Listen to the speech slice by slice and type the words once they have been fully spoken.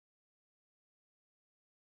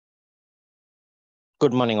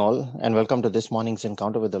Good morning, all, and welcome to this morning's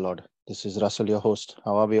Encounter with the Lord. This is Russell, your host.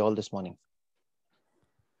 How are we all this morning?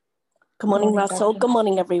 Good morning, Russell. Good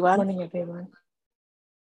morning, everyone. Good morning, everyone.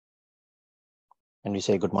 And we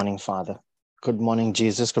say, Good morning, Father. Good morning,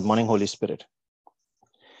 Jesus. Good morning, Holy Spirit.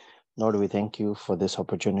 Lord, we thank you for this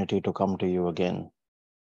opportunity to come to you again.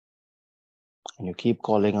 And you keep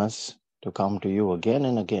calling us to come to you again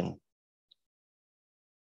and again.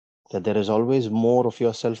 That there is always more of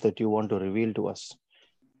yourself that you want to reveal to us.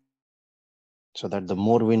 So that the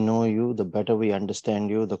more we know you, the better we understand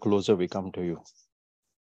you, the closer we come to you.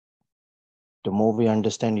 The more we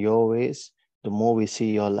understand your ways, the more we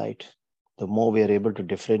see your light, the more we are able to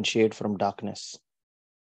differentiate from darkness.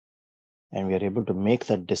 And we are able to make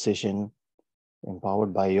that decision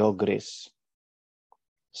empowered by your grace,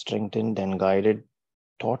 strengthened and guided,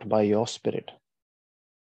 taught by your Spirit.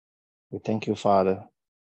 We thank you, Father,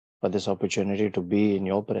 for this opportunity to be in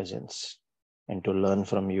your presence and to learn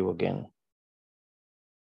from you again.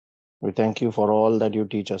 We thank you for all that you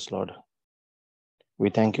teach us, Lord. We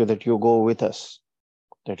thank you that you go with us,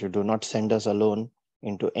 that you do not send us alone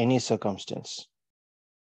into any circumstance.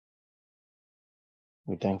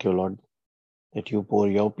 We thank you, Lord, that you pour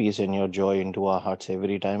your peace and your joy into our hearts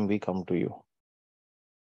every time we come to you.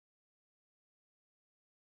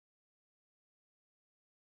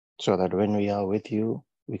 So that when we are with you,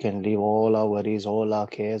 we can leave all our worries, all our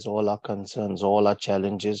cares, all our concerns, all our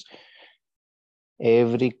challenges,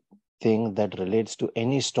 everything that relates to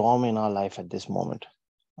any storm in our life at this moment,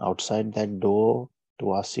 outside that door to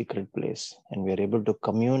our secret place. And we are able to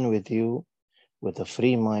commune with you with a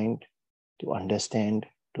free mind to understand,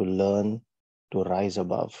 to learn, to rise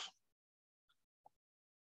above,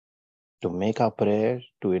 to make our prayer,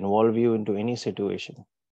 to involve you into any situation,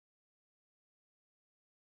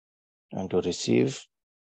 and to receive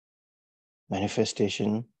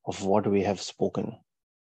manifestation of what we have spoken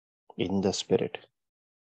in the Spirit.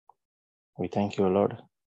 We thank you, Lord,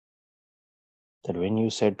 that when you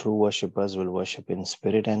said true worshippers will worship in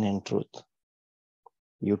spirit and in truth,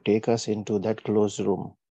 you take us into that closed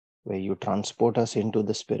room where you transport us into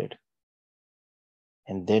the Spirit.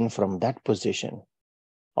 And then from that position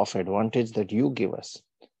of advantage that you give us,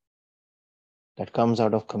 that comes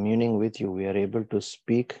out of communing with you, we are able to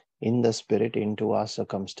speak in the Spirit into our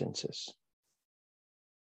circumstances.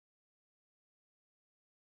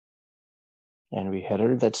 And we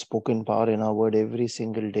herald that spoken power in our word every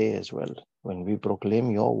single day as well, when we proclaim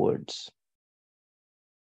your words.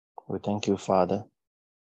 We thank you, Father,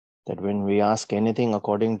 that when we ask anything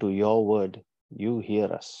according to your word, you hear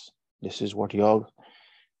us. This is what your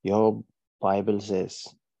Bible says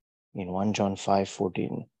in 1 John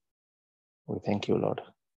 5:14. We thank you, Lord.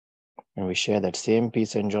 And we share that same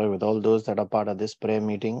peace and joy with all those that are part of this prayer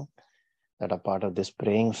meeting, that are part of this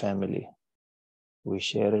praying family. We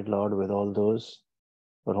share it, Lord, with all those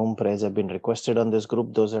for whom prayers have been requested on this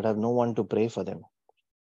group, those that have no one to pray for them.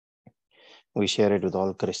 We share it with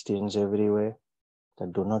all Christians everywhere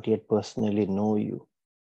that do not yet personally know you,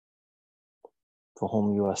 for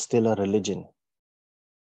whom you are still a religion,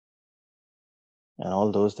 and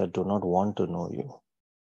all those that do not want to know you.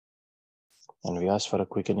 And we ask for a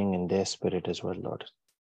quickening in their spirit as well, Lord,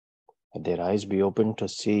 that their eyes be open to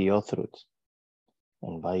see your truth,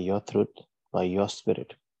 and by your truth, by your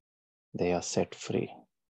Spirit, they are set free.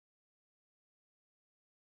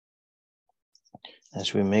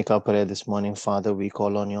 As we make our prayer this morning, Father, we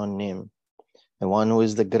call on your name, the one who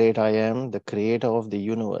is the great I am, the creator of the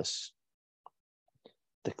universe,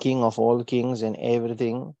 the King of all kings and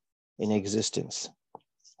everything in existence.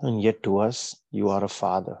 And yet to us, you are a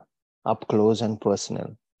Father, up close and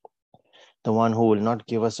personal, the one who will not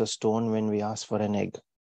give us a stone when we ask for an egg,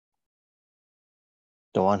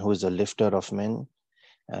 the one who is the lifter of men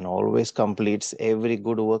and always completes every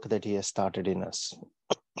good work that he has started in us.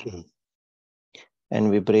 And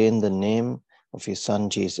we pray in the name of his Son,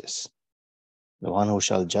 Jesus, the one who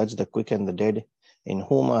shall judge the quick and the dead, in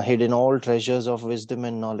whom are hidden all treasures of wisdom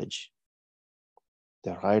and knowledge,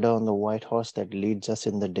 the rider on the white horse that leads us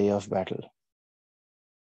in the day of battle,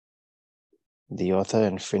 the author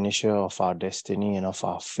and finisher of our destiny and of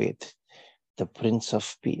our faith, the Prince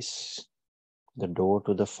of Peace, the door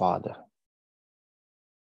to the Father.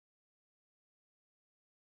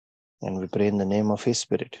 And we pray in the name of his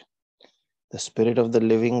Spirit, the Spirit of the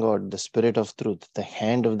living God, the Spirit of truth, the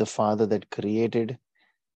hand of the Father that created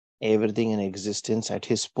everything in existence at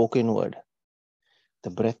his spoken word, the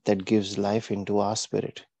breath that gives life into our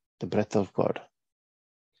spirit, the breath of God,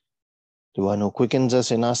 the one who quickens us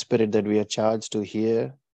in our spirit that we are charged to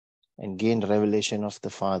hear and gain revelation of the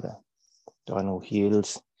Father, the one who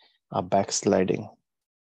heals our backsliding,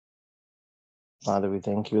 Father, we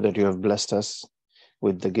thank you that you have blessed us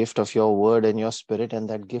with the gift of your word and your spirit, and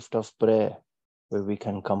that gift of prayer, where we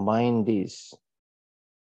can combine these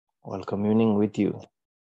while communing with you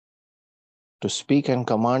to speak and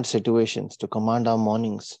command situations, to command our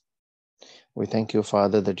mornings. We thank you,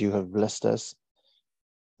 Father, that you have blessed us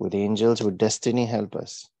with angels, with destiny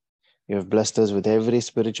helpers. You have blessed us with every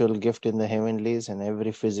spiritual gift in the heavenlies and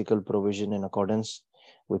every physical provision in accordance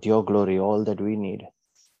with your glory, all that we need.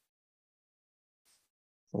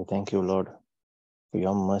 We thank you, Lord, for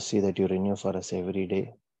your mercy that you renew for us every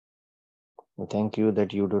day. We thank you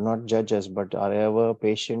that you do not judge us, but are ever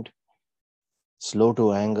patient, slow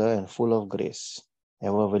to anger, and full of grace,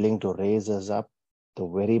 ever willing to raise us up the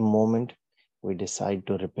very moment we decide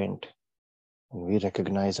to repent and we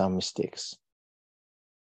recognize our mistakes.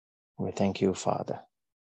 We thank you, Father.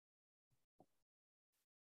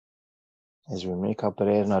 As we make our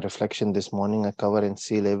prayer and our reflection this morning, I cover and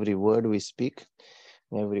seal every word we speak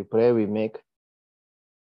and every prayer we make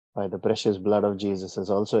by the precious blood of Jesus, as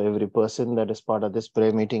also every person that is part of this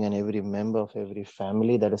prayer meeting and every member of every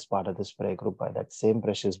family that is part of this prayer group, by that same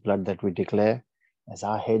precious blood that we declare as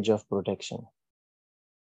our hedge of protection.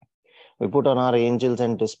 We put on our angels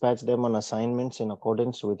and dispatch them on assignments in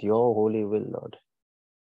accordance with your holy will, Lord.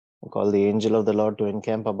 We call the angel of the Lord to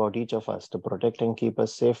encamp about each of us, to protect and keep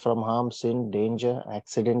us safe from harm, sin, danger,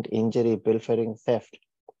 accident, injury, pilfering, theft,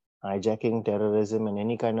 hijacking, terrorism, and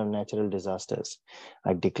any kind of natural disasters.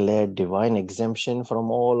 I declare divine exemption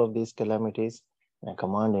from all of these calamities, and I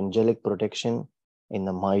command angelic protection in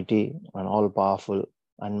the mighty and all-powerful,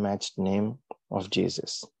 unmatched name of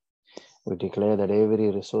Jesus. We declare that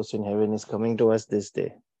every resource in heaven is coming to us this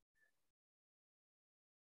day.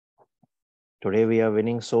 Today we are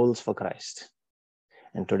winning souls for Christ.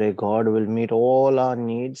 And today God will meet all our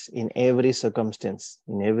needs in every circumstance,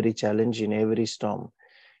 in every challenge, in every storm,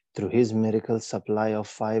 through his miracle supply of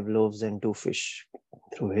 5 loaves and 2 fish,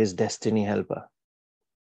 through his destiny helper.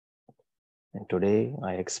 And today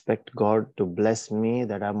I expect God to bless me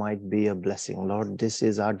that I might be a blessing. Lord, this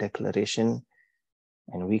is our declaration,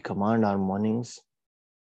 and we command our mornings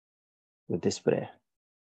with this prayer.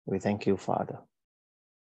 We thank you, Father.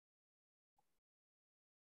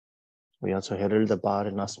 We also herald the power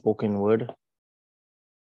in our spoken word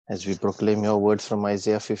as we proclaim your words from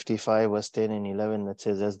Isaiah 55, verse 10 and 11, that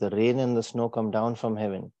says, as the rain and the snow come down from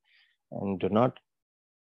heaven and do not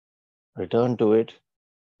return to it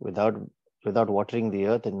without watering the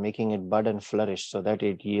earth and making it bud and flourish, so that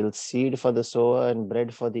it yields seed for the sower and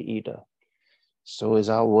bread for the eater, so is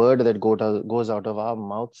our word that goes out of our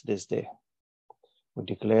mouths this day. We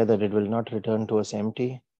declare that it will not return to us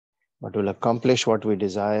empty, but will accomplish what we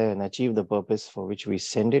desire and achieve the purpose for which we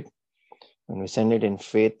send it, and we send it in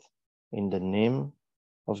faith in the name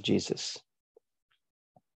of Jesus.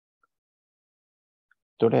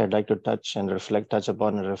 Today I'd like to touch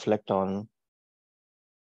upon and reflect on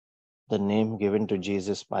the name given to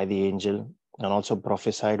Jesus by the angel and also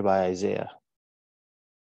prophesied by Isaiah.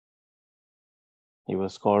 He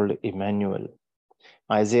was called Emmanuel.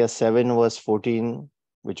 Isaiah 7 verse 14,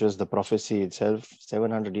 which was the prophecy itself,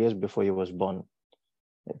 700 years before he was born.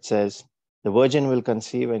 It says, the virgin will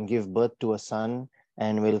conceive and give birth to a son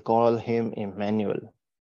and will call him Emmanuel,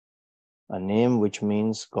 a name which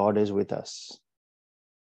means God is with us.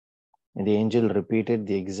 And the angel repeated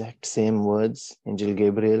the exact same words, Angel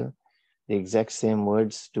Gabriel, the exact same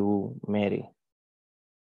words to Mary.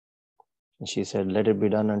 And she said, let it be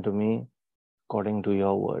done unto me according to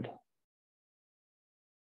your word.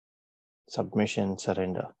 Submission,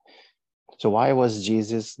 surrender. So why was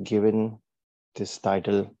Jesus given this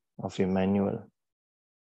title of Emmanuel?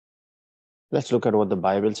 Let's look at what the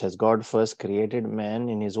Bible says. God first created man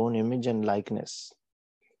in his own image and likeness,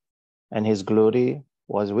 and his glory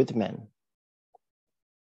was with man.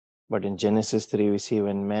 But in Genesis 3, we see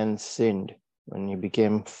when man sinned, when he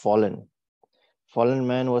became fallen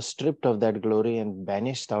man was stripped of that glory and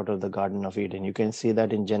banished out of the Garden of Eden. You can see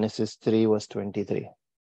that in Genesis 3, verse 23.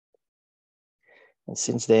 And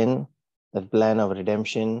since then, the plan of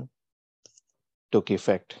redemption took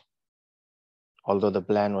effect. Although the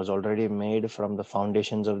plan was already made from the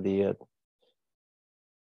foundations of the earth,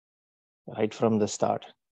 right from the start,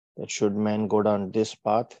 that should man go down this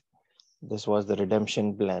path, this was the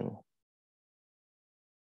redemption plan.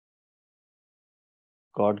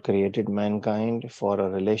 God created mankind for a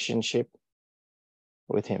relationship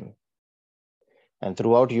with him. And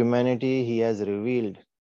throughout humanity, he has revealed,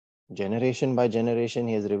 generation by generation,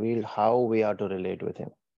 he has revealed how we are to relate with him.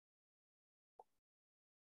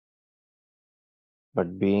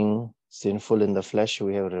 But being sinful in the flesh,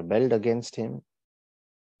 we have rebelled against him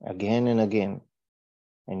again and again.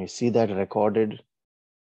 And you see that recorded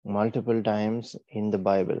multiple times in the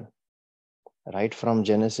Bible, right from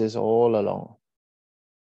Genesis all along.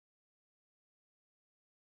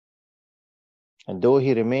 And though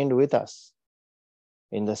he remained with us,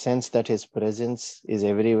 in the sense that his presence is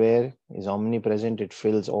everywhere, is omnipresent, it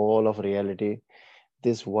fills all of reality,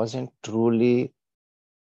 this wasn't truly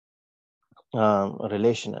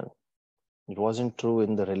relational. It wasn't true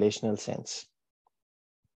in the relational sense.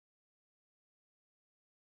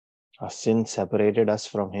 Our sin separated us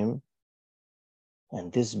from him,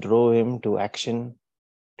 and this drove him to action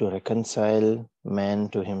to reconcile man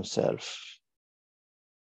to himself.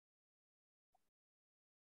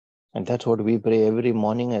 And that's what we pray every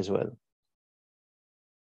morning as well.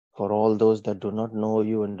 For all those that do not know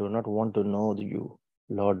you and do not want to know you,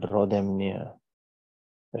 Lord, draw them near.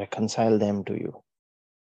 Reconcile them to you.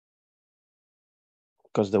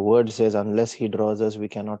 Because the word says, unless he draws us, we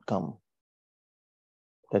cannot come.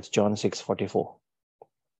 That's John 6:44.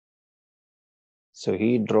 So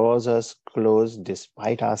he draws us close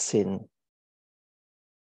despite our sin.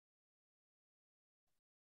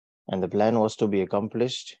 And the plan was to be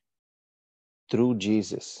accomplished through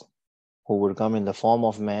Jesus, who would come in the form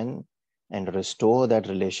of man and restore that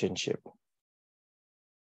relationship.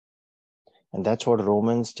 And that's what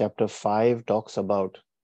Romans chapter 5 talks about.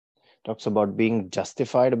 Talks about being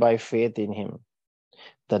justified by faith in him.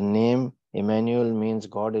 The name Emmanuel means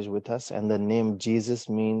God is with us, and the name Jesus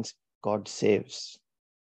means God saves.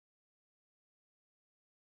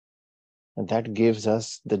 And that gives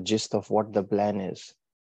us the gist of what the plan is: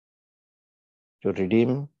 to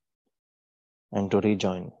redeem and to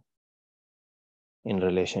rejoin in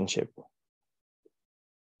relationship.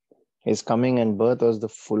 His coming and birth was the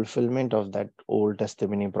fulfillment of that Old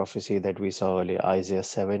Testament prophecy that we saw earlier, Isaiah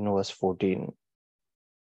 7 verse 14.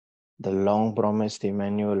 The long promised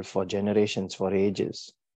Emmanuel for generations, for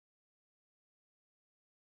ages.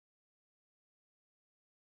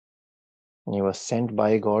 He was sent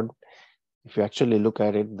by God. If you actually look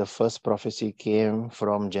at it, the first prophecy came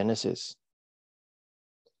from Genesis,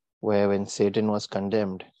 where when Satan was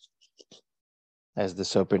condemned as the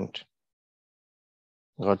serpent,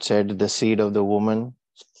 God said, the seed of the woman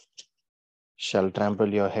shall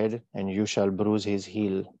trample your head and you shall bruise his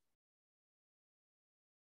heel.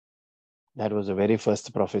 That was the very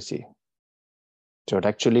first prophecy. So it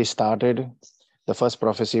actually started, the first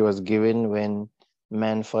prophecy was given when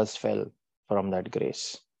man first fell from that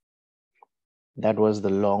grace. That was the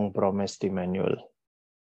long promised Emmanuel,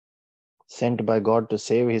 sent by God to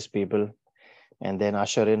save his people and then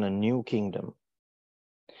usher in a new kingdom.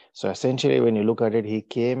 So essentially, when you look at it, he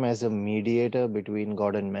came as a mediator between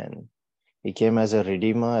God and man. He came as a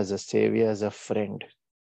redeemer, as a savior, as a friend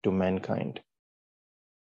to mankind.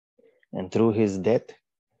 And through his death,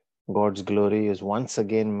 God's glory is once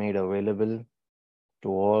again made available to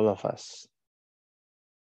all of us.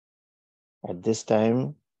 At this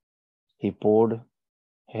time, he poured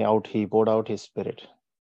out his spirit.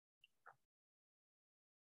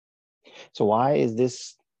 So why is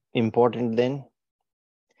this important then?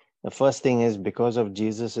 The first thing is, because of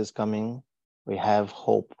Jesus' coming, we have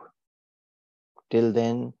hope. Till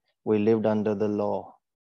then, we lived under the law,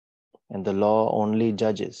 and the law only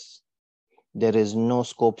judges. There is no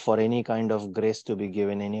scope for any kind of grace to be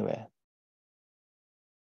given anywhere.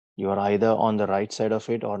 You are either on the right side of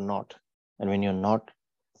it or not. And when you're not,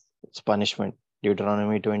 it's punishment.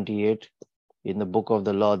 Deuteronomy 28, in the book of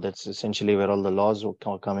the law, that's essentially where all the laws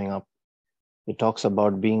are coming up. It talks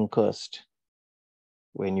about being cursed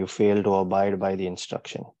when you fail to abide by the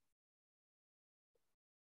instruction.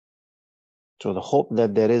 So the hope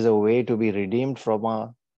that there is a way to be redeemed from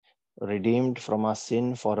our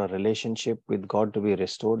sin, for a relationship with God to be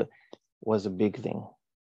restored, was a big thing.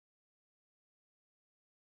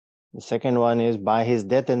 The second one is, by his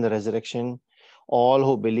death and the resurrection, all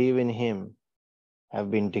who believe in him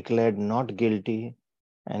have been declared not guilty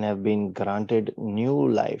and have been granted new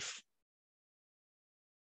life.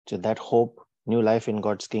 So that hope, new life in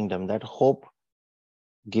God's kingdom, that hope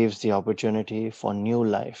gives the opportunity for new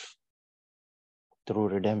life through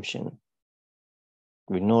redemption.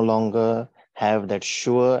 We no longer have that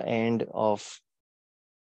sure end of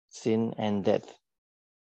sin and death.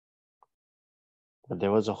 But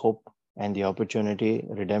there was a hope and the opportunity,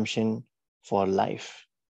 redemption for life.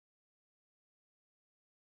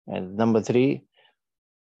 And number 3,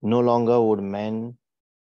 no longer would men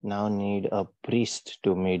now need a priest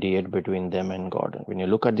to mediate between them and God. When you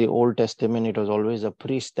look at the Old Testament, it was always a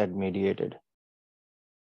priest that mediated.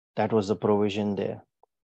 That was the provision there.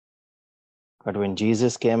 But when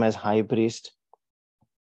Jesus came as high priest,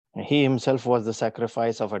 he himself was the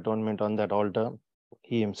sacrifice of atonement on that altar.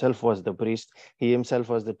 He himself was the priest. He himself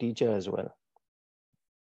was the teacher as well.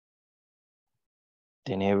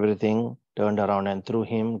 Then everything turned around, and through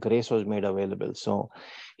him, grace was made available. So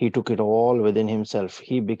he took it all within himself.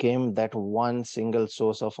 He became that one single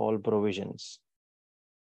source of all provisions.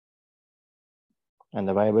 And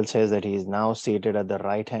the Bible says that he is now seated at the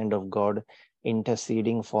right hand of God,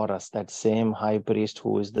 interceding for us, that same high priest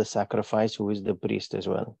who is the sacrifice, who is the priest as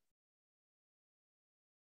well.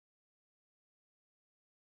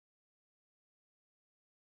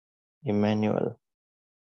 Emmanuel.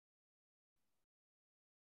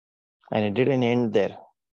 And it didn't end there.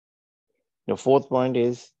 The fourth point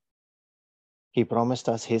is he promised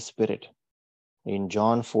us his spirit. In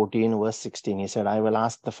John 14, verse 16, he said, I will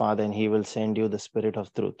ask the Father and he will send you the spirit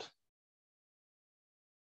of truth.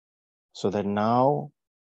 So that now,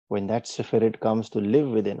 when that spirit comes to live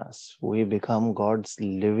within us, we become God's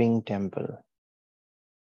living temple.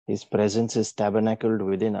 His presence is tabernacled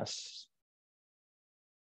within us.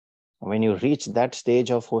 When you reach that stage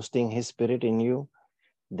of hosting his spirit in you,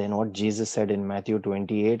 then what Jesus said in Matthew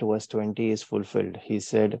 28, verse 20 is fulfilled. He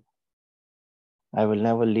said, I will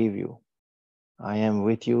never leave you. I am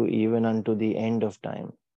with you even unto the end of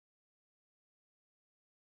time.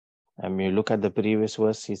 And when you look at the previous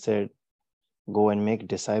verse, he said, go and make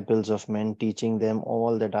disciples of men, teaching them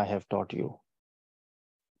all that I have taught you.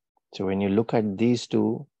 So when you look at these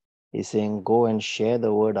two, he's saying, go and share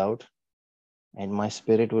the word out, and my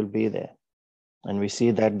spirit will be there. And we see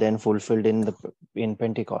that then fulfilled in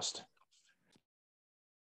Pentecost.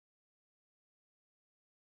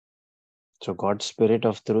 So God's spirit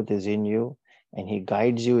of truth is in you, and he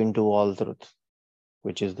guides you into all truth,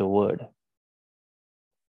 which is the word.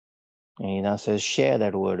 And he now says, share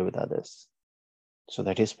that word with others so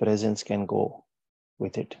that his presence can go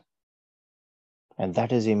with it. And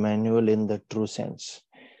that is Emmanuel in the true sense.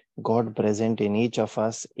 God present in each of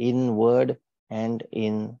us in word and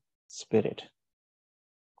in spirit.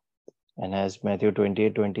 And as Matthew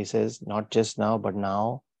 28:20 says, not just now, but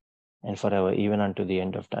now and forever, even unto the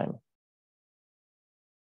end of time.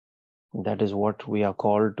 That is what we are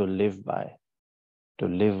called to live by, to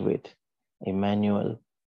live with Emmanuel,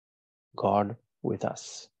 God with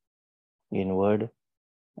us, in word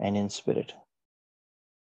and in spirit.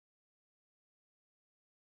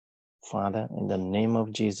 Father, in the name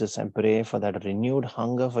of Jesus, I pray for that renewed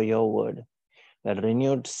hunger for your word, that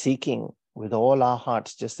renewed seeking with all our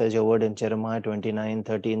hearts, just as your word in Jeremiah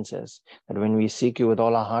 29:13 says, that when we seek you with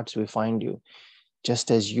all our hearts, we find you,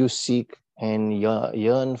 just as you seek and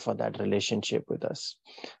yearn for that relationship with us.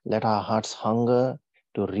 Let our hearts hunger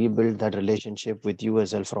to rebuild that relationship with you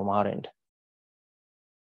as well from our end,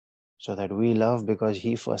 so that we love because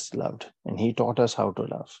he first loved and he taught us how to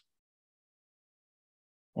love.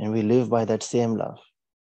 And we live by that same love.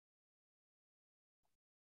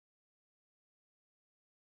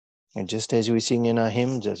 And just as we sing in our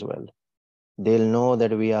hymns as well, they'll know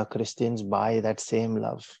that we are Christians by that same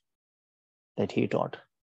love that he taught.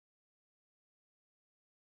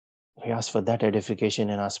 We ask for that edification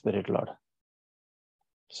in our spirit, Lord,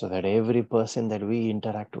 so that every person that we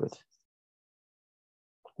interact with,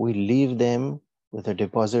 we leave them with a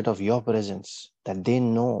deposit of your presence, that they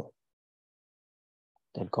know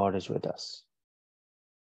that God is with us.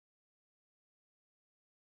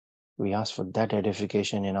 We ask for that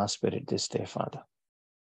edification in our spirit this day, Father.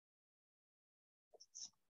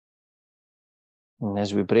 And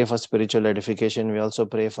as we pray for spiritual edification, we also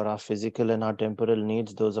pray for our physical and our temporal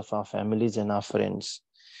needs, those of our families and our friends.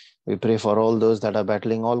 We pray for all those that are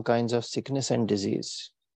battling all kinds of sickness and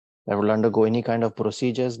disease, that will undergo any kind of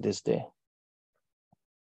procedures this day.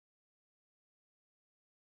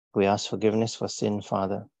 We ask forgiveness for sin,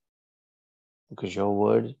 Father, because your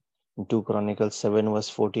word in 2 Chronicles 7 verse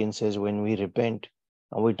 14 says, when we repent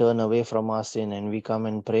and we turn away from our sin and we come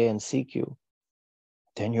and pray and seek you,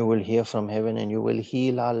 then you will hear from heaven and you will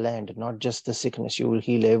heal our land, not just the sickness, you will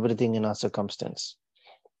heal everything in our circumstance.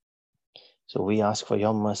 So we ask for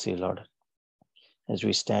your mercy, Lord, as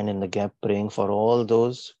we stand in the gap praying for all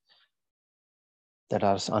those that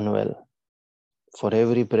are unwell, for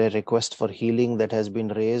every prayer request for healing that has been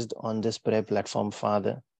raised on this prayer platform,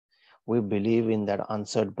 Father. We believe in that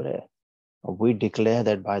answered prayer. We declare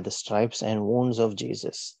that by the stripes and wounds of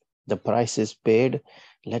Jesus, the price is paid.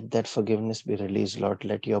 Let that forgiveness be released, Lord.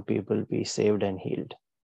 Let your people be saved and healed.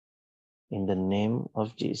 In the name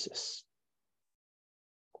of Jesus.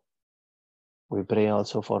 We pray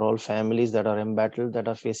also for all families that are embattled, that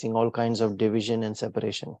are facing all kinds of division and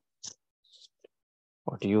separation.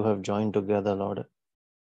 What you have joined together, Lord,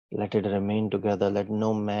 let it remain together. Let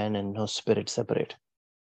no man and no spirit separate.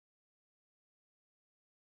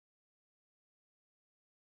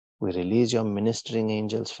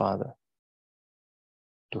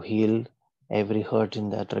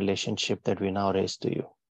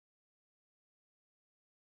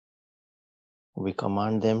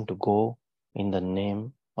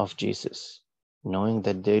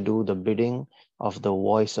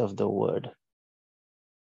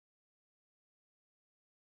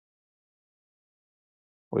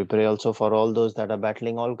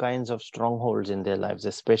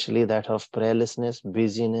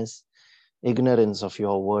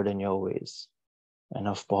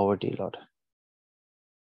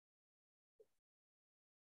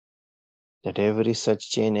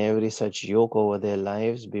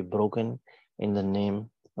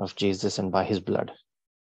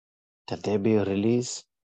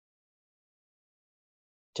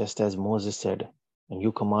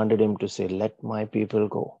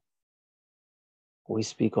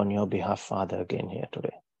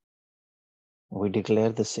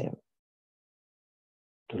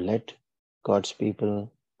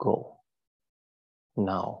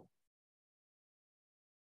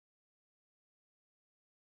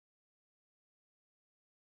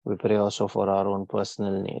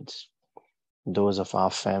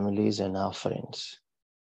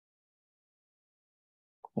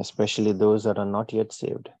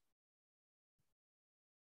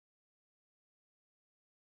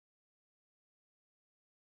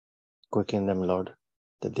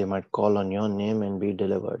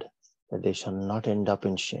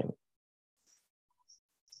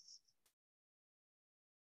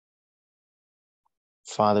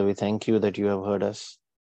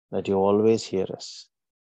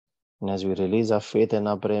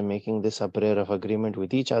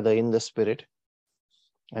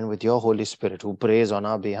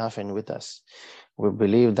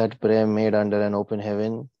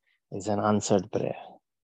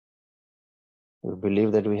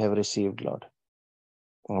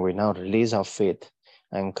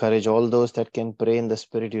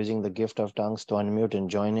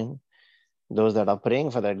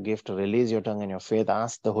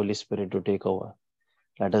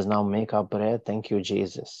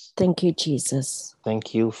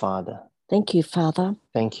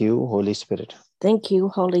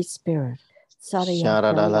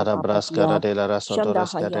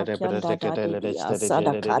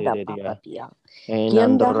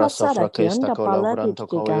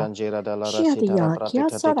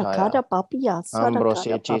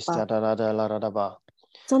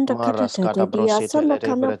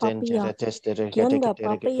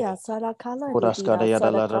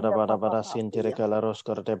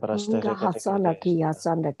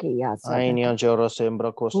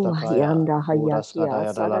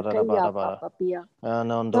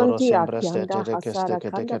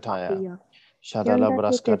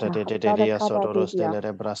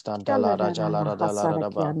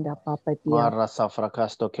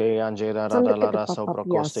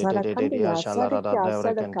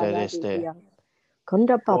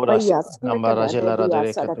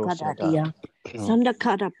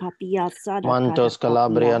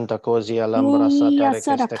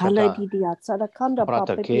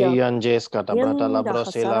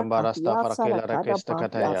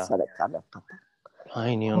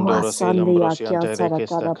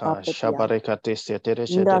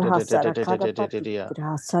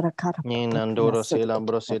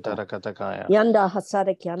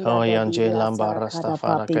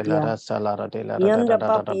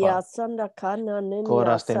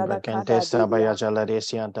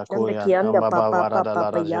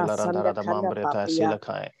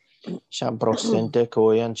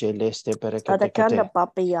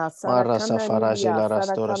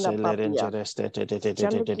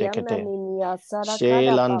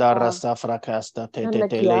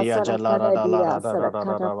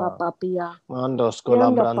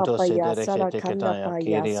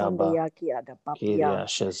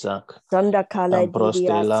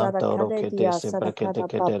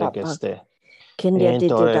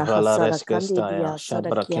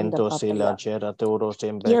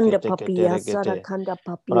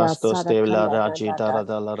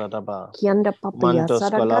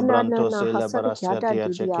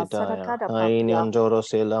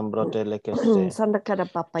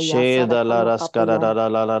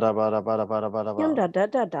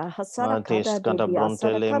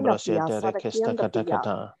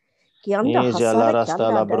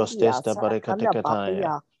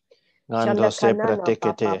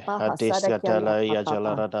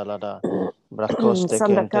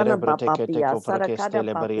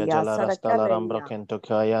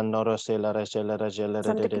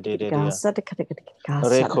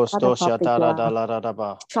 Rekosto shatara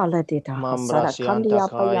dalaraba. Shaladita Mambra Hasara sianta Kandia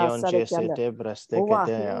Paya kayon Sarakianda. chesete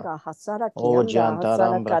bresteketea. Wahimga Hasara O Kianda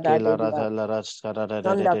Hasara jantaram Kada brakela Dedia.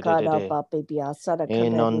 Nanda Kada razalara Papibia Sara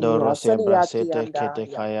Kanda Inondo Dedia. rose Saria brasete Kianda kete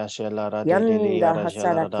Ya. kaya shelara de Yanda diliara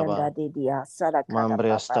Hasara jalaradaba. Kanda Dedia. Sara Kada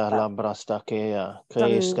Mambresta Papa. labrasta kea.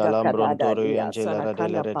 Keis Sanda Kada calambrontoru Dia Sara angelera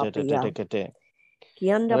Kanda delere Papia. kete.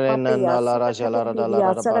 Kianda Papia Renanda lara Sara Kada jalara Dedia.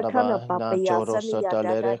 dalara Sara Kana badaba. Papia Nachoro Sania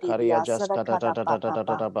Dada sotalere karia Dedia. Sara jaskada Kada Papa.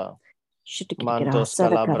 dadaba. Shitikira Mantos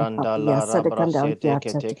Sara Kada calabranda Papia. lara Sara Kanda brasete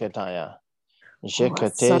kete Yatati. ketaya.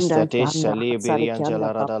 Jekete Sanda statis Yanda sali Hasara birian Kianda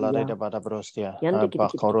jalara Papia. dalare de badabrostia. Yanda gidi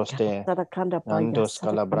gidi Abakoroste. hasara kanda paya Andos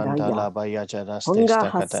sara kanda calabranda ya. la baya jadaste Honga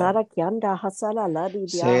stakata. hasara kianda hasara ladi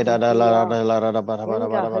dia Seda da la hikia. da la da bara bara Honga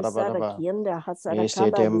bara bara bara hasara ba. kianda hasara Ese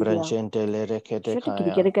kala di dia. tembrancente le rekete Shati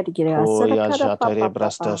gidi kaya. gidi gidi gidi hasara Koya kada jatere papa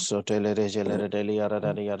brasta papa. sotele regelere deli yada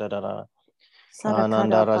da yada da da. Sara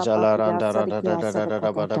kada Ananda papa rajala pia randa da sara da kia da da da sara da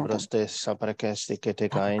da kada bada dada. braste saprekesti kete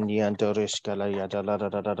kaya indianto riskala yada la da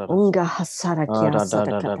da da da da. Honga hasara kia Da da sara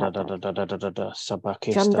da da kada da da dada. da da da da da. Chanda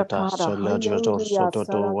Sapakista ta kada solajo hayangia soto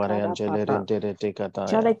to sara kada variangele papa. rente rete kataya.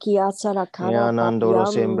 Chara kia sara kada Yanandoro papiam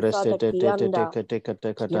sempre sada sete te te te kianda. te te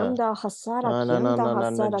te kata. Kianda hasara Na na kianda na na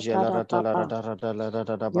na hasara jela kada rata la papa. rata rata la rata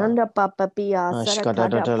rata ba. Yanda papa pia Ashkada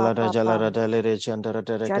sarakada rata la rata jala papa. rata le re chanda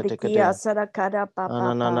rata re kate Chadikia kate. sarakada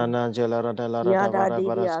Na na na papa. na jela rata la rata Yada bara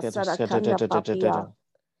bara didia skete skete te sarakanda te te te te te. papia.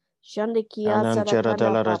 Shandikia Anan jela rata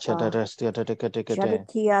sarakanda la rata chete papa. re skete te kate kate.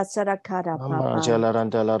 Chadikia sarakada Amma papa. jela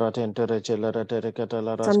rata la rata ente re jela rata re kate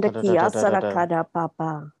la ras kate Sandakia rata rata rata. sarakada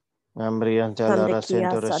papa. Ambriyan jela ras Sandakia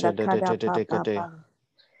ente re shede te sarakada te te te kate. papa.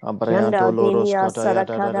 Abriyan to Yanda loros dinia kota ya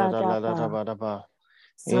da da da sarakada da la rata dapa. ba da ba.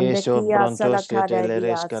 Eso Sandakia brontos que te sarakada le dia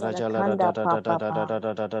rescara jala da da sarakanda da da da da papa. da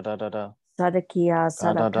da da da da da da. Sadakia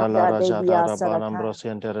Kada da la sarakada raja da dia da saraka. banambros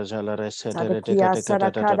ente jala resete re te Sadakia kate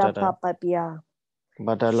kate da da da sarakada da. papa pia.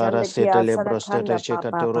 Bada la rasete Shandakia le broste te sarakanda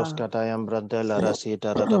chekaturos papa. katayam brante la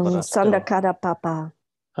rasita da da barasto. Sandakada papa.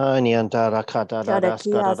 Anianta rakata da da Chadakia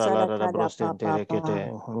skara da la da sarakada broste ente papa.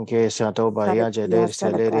 rekete. Nke sato ba ya Sadakia jeder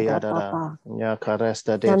seleri ya sarakada da da. papa. Ya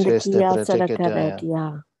karesta de treste Sandakia pretekete sarakada ya.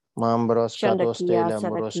 dia. Mambros katos te Shandakia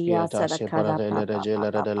lembros sadakia kieta sarakada separate le papa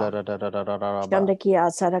regele da papa. da da da da da da ba.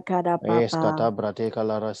 Shandakia sarakada Es papa. kata brate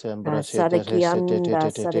kalara sembra sete resete te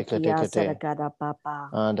Sadakianda te te te te sadakia te te. sarakada papa.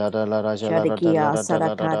 Da da la ra ja la ra da la Shadakia ra da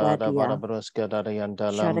la da sarakada da da ba da dia. broska da da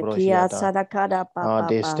yanta Shadakia lambrosiata. sarakada papa.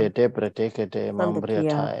 Deste te prete ke te Sandakia.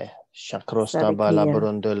 mambriatae. Shakrosta bala Sadakia.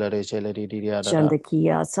 brundo la recele di da da.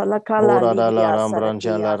 Shandakia salakala Ora da la lidia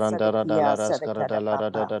rambrancha la sadakia randa da sadakia la raskara da sadakada la da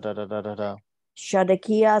da papa. da da da da da.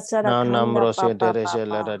 Shadakia Na sadakanda nambrose de papa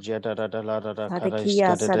recele da papa. jeta da da la da da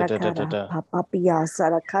Sadakia karaiska da sadakada da. papapia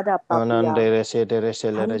sadakada papia. Anandere se de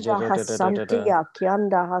resele Handa rejeta da. hasantia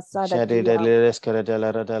kianda Shadi de hasadakia. lireskere de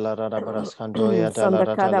la da baraskantoya da la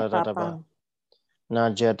Sandakada da ba. papa.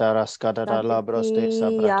 Najeta raskata da la broste Sadakia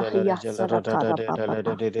sabratele ya regele sadakada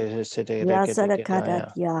papa. de sete Ya rekete sadakada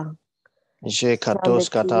ketaya. dia. Je katos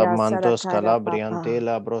kata Sandakia mantos sadakada calabriante papa.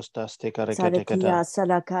 la brosta stika rekete Sadakia keta.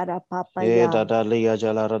 sadakada papa E ya. da da liya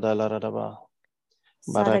jala da ba.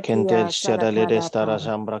 Barakentel Sadakia shadali de sadakada stara pa.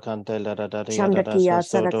 jambra cantel da Shandakia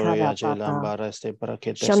sosto ya sadakada papa. jelambara ste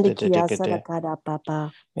brakete Shandakia kete. sadakada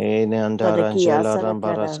papa. E ne andara Sadakia jela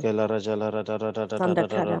rambaras sadakada. kela rajala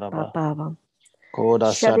Sandakada da ba. papa.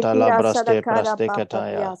 Koda shata la Shadakia braste sadakada praste papa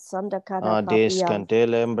kataya. pia. Sandakada Des papia.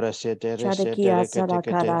 cantele embrasete resete Shadakia rekete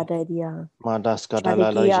sadakada kete. dedia. Madas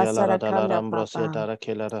katala la Shadakia jala da sadakanda rambroseta papa.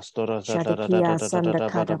 rakela rastora Shadakia bada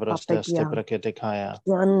sandakada papa braste ste pia. brakete kaya.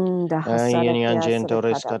 Yanda Yin yan hasadakia gento sadakada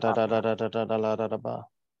rescata papa. da ba.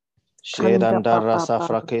 Kanda Shedanda rasa papa.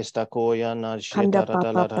 frakesta koya na Kanda sheta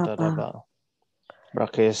papa da papa. ba.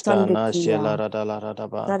 Brakesta na shela Sandakia. da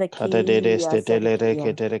ba. Kata de Sadakia deste tele sadakia.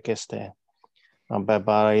 rekete rekeste.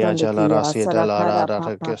 Ambabaya jala Sandakia rasi da la sadakada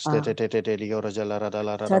rekeste papa. te yora jala da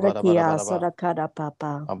Sadakia ba. sadakada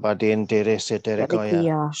papa. Abadin tere se tere koya.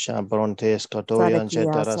 Sadakia. Shabrontes kotoyan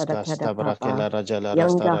Sadakia jetaras sadakada kasta papa. brakela rajala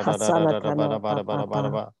Yanga da hasalakana ba.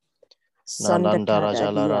 papa. Nandanda Sandakada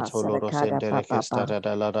Rajalara dia Toloro sadakada Sendere papa. Kestara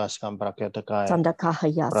Dalaras Cambraketakai.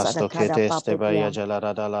 Sandakahaya Brasto sadakada Ketes Tebaya papaya.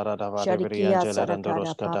 Jalara Dalara Davada Shadikia Briangela sadakada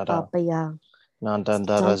Randoros Kadada. papaya.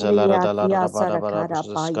 Nandanda Rajalara Sandalia Dalara kia Bada sadakada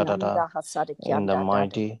Skadada. payanda In the hasadakianda dada.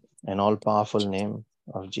 mighty and all powerful name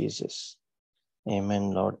of Jesus.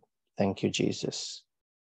 Amen, Lord. Thank you, Jesus.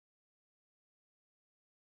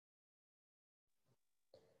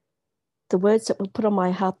 The words that were put on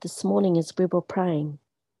my heart this morning as we were praying.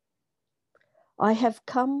 I have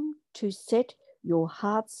come to set your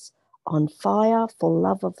hearts on fire for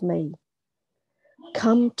love of me.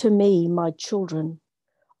 Come to me, my children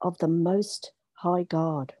of the Most High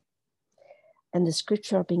God. And the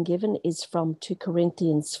scripture I've been given is from 2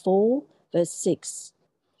 Corinthians 4, verse 6.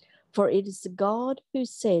 For it is God who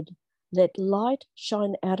said, let light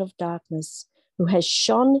shine out of darkness, who has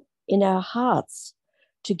shone in our hearts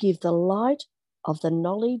to give the light of the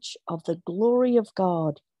knowledge of the glory of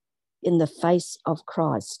God in the face of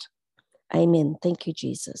Christ. Amen. Thank you,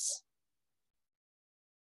 Jesus.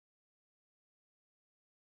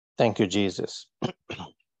 Thank you, Jesus.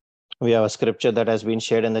 We have a scripture that has been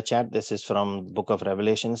shared in the chat. This is from Book of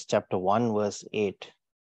Revelations, chapter 1, verse 8,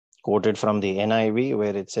 quoted from the NIV,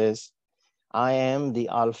 where it says, I am the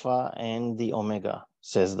Alpha and the Omega,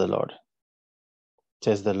 says the Lord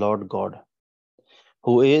God,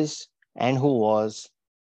 who is and who was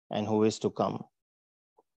and who is to come,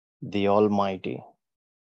 the Almighty.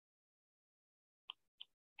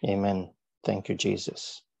 Amen. Thank you,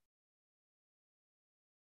 Jesus.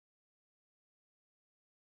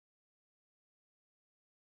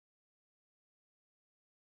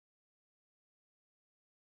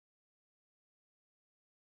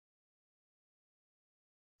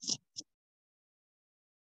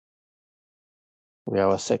 We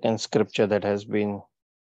have a second scripture that has been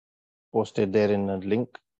posted there in a link.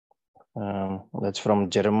 That's from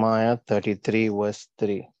Jeremiah 33, verse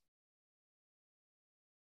 3.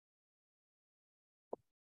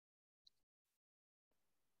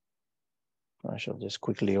 I shall just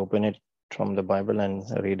quickly open it from the Bible and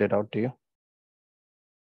read it out to you.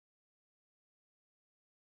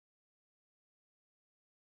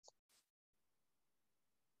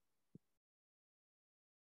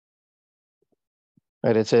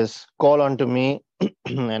 Where it says, call unto me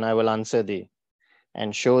and I will answer thee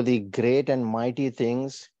and show thee great and mighty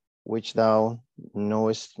things which thou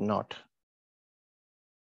knowest not.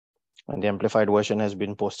 And the Amplified Version has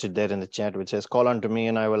been posted there in the chat, which says, call unto me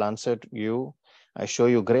and I will answer you. I show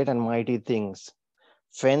you great and mighty things,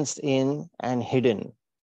 fenced in and hidden,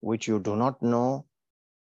 which you do not know,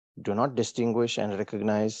 do not distinguish and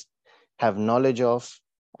recognize, have knowledge of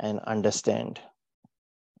and understand.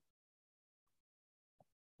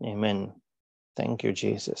 Amen. Thank you,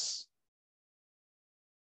 Jesus.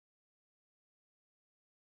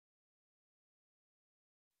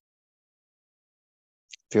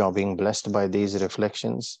 If you are being blessed by these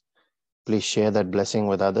reflections, please share that blessing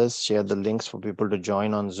with others. Share the links for people to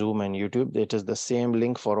join on Zoom and YouTube. It is the same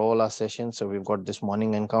link for all our sessions. So we've got this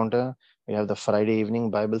morning encounter. We have the Friday evening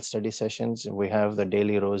Bible study sessions. We have the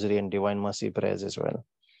daily rosary and divine mercy prayers as well.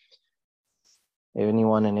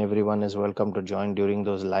 Anyone and everyone is welcome to join during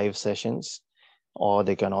those live sessions, or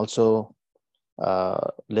they can also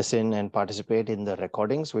listen and participate in the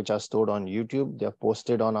recordings, which are stored on YouTube. They're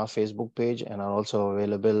posted on our Facebook page and are also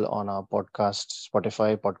available on our podcast,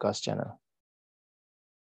 Spotify podcast channel.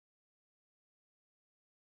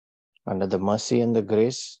 Under the mercy and the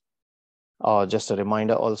grace, just a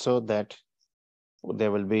reminder also that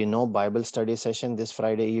there will be no Bible study session this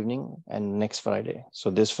Friday evening and next Friday.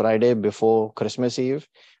 So this Friday before Christmas Eve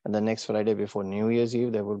and the next Friday before New Year's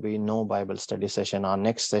Eve, there will be no Bible study session. Our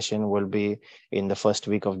next session will be in the first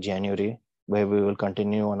week of January, where we will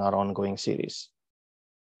continue on our ongoing series,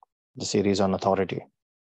 the series on authority.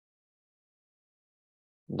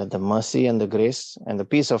 That the mercy and the grace and the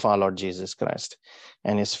peace of our Lord Jesus Christ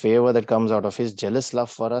and his favor that comes out of his jealous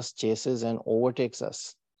love for us chases and overtakes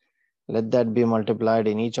us. Let that be multiplied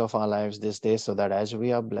in each of our lives this day, so that as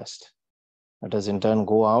we are blessed, let us in turn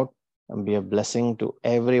go out and be a blessing to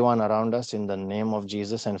everyone around us in the name of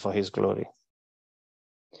Jesus and for his glory.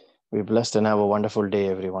 Be blessed and have a wonderful day,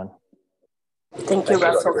 everyone. Thank you,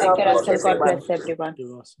 Russell. Thank you, Russell. God bless everyone.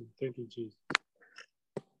 Thank you, Jesus.